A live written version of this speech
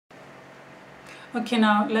Okay,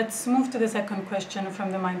 now let's move to the second question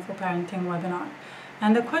from the Mindful Parenting webinar.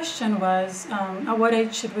 And the question was, at what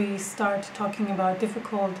age should we start talking about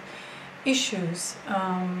difficult issues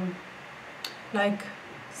like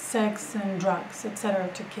sex and drugs, etc.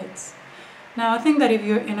 to kids? Now, I think that if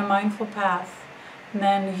you're in a mindful path,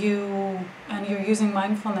 then you're using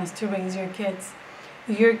mindfulness to raise your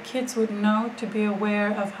kids would know to be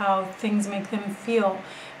aware of how things make them feel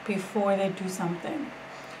before they do something.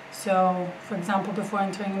 So, for example, before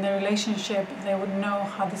entering the relationship, they would know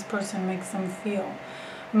how this person makes them feel.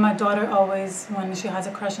 My daughter always, when she has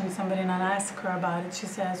a crush on somebody and I ask her about it, she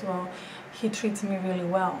says, well, he treats me really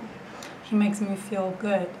well. He makes me feel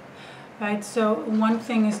good. Right? So one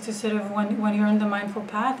thing is to sort of, when you're in the mindful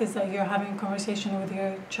path, is that you're having a conversation with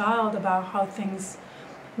your child about how things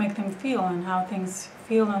make them feel and how things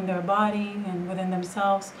feel in their body and within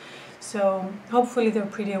themselves. So hopefully they're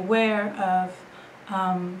pretty aware of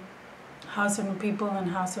how certain people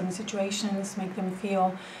and how certain situations make them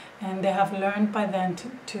feel, and they have learned by then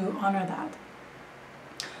to honor that.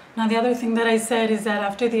 Now, the other thing that I said is that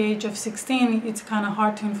after the age of 16, it's kind of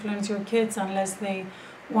hard to influence your kids unless they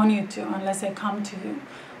want you to, unless they come to you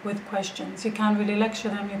with questions. You can't really lecture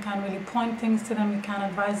them, you can't really point things to them, you can't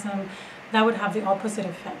advise them. That would have the opposite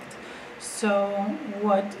effect. So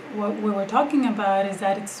what we were talking about is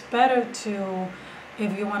that it's better to,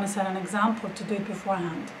 if you want to set an example, to do it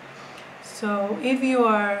beforehand. So if you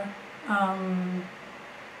are,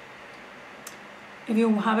 if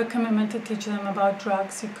you have a commitment to teach them about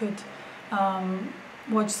drugs, you could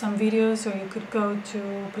watch some videos, or you could go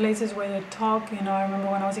to places where they talk. You know, I remember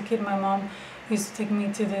when I was a kid, my mom used to take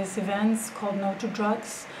me to these events called No to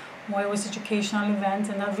Drugs, where it was educational events,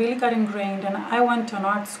 and that really got ingrained. And I went to an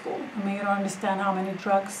art school. I mean, you don't understand how many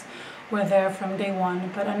drugs were there from day one,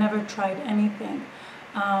 but I never tried anything.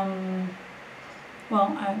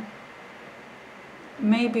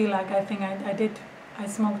 I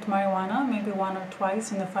smoked marijuana maybe 1 or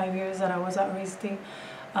twice in the 5 years that I was at RISD.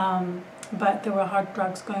 But there were hard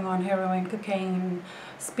drugs going on: heroin, cocaine,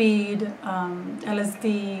 speed,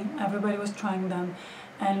 LSD. Everybody was trying them.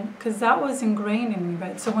 And because that was ingrained in me,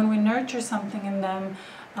 right? So when we nurture something in them,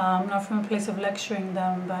 not from a place of lecturing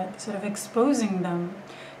them, but sort of exposing them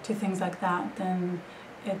to things like that, then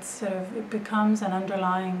it becomes an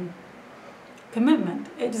underlying commitment.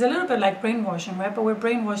 It's a little bit like brainwashing, right? But we're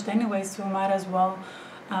brainwashed anyway, so we might as well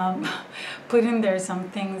put in there some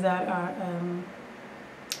things that are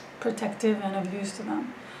protective and of use to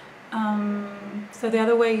them. So the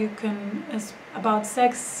other way you can, is about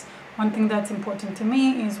sex. One thing that's important to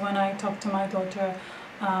me is when I talk to my daughter,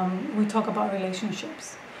 we talk about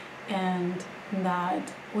relationships, and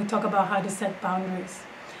that we talk about how to set boundaries,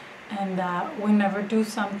 and that we never do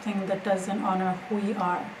something that doesn't honor who we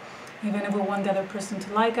are. Even if we want the other person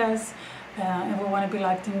to like us, if we want to be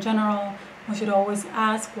liked in general, we should always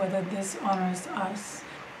ask whether this honors us,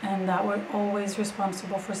 and that we're always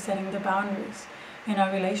responsible for setting the boundaries in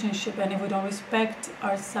our relationship. And if we don't respect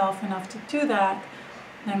ourselves enough to do that,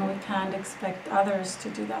 then we can't expect others to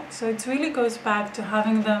do that. So it really goes back to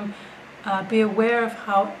having them be aware of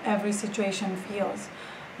how every situation feels.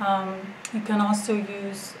 You can also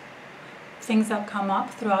use things that come up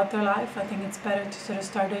throughout their life. I think it's better to sort of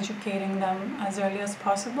start educating them as early as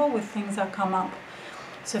possible with things that come up.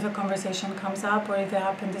 So if a conversation comes up, or if they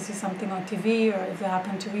happen to see something on TV, or if they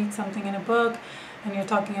happen to read something in a book and you're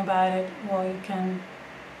talking about it, well, you can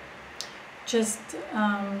just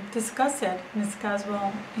discuss it. Discuss,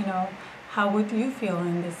 well, you know, how would you feel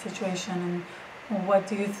in this situation, and what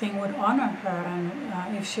do you think would honor her,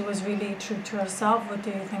 and if she was really true to herself, what do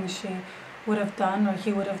you think she would have done or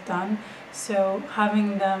he would have done? So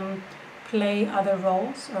having them play other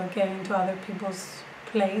roles or get into other people's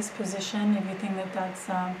place, position, if you think that that's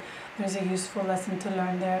there's a useful lesson to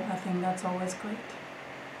learn there, I think that's always great.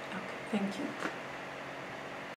 Okay, thank you.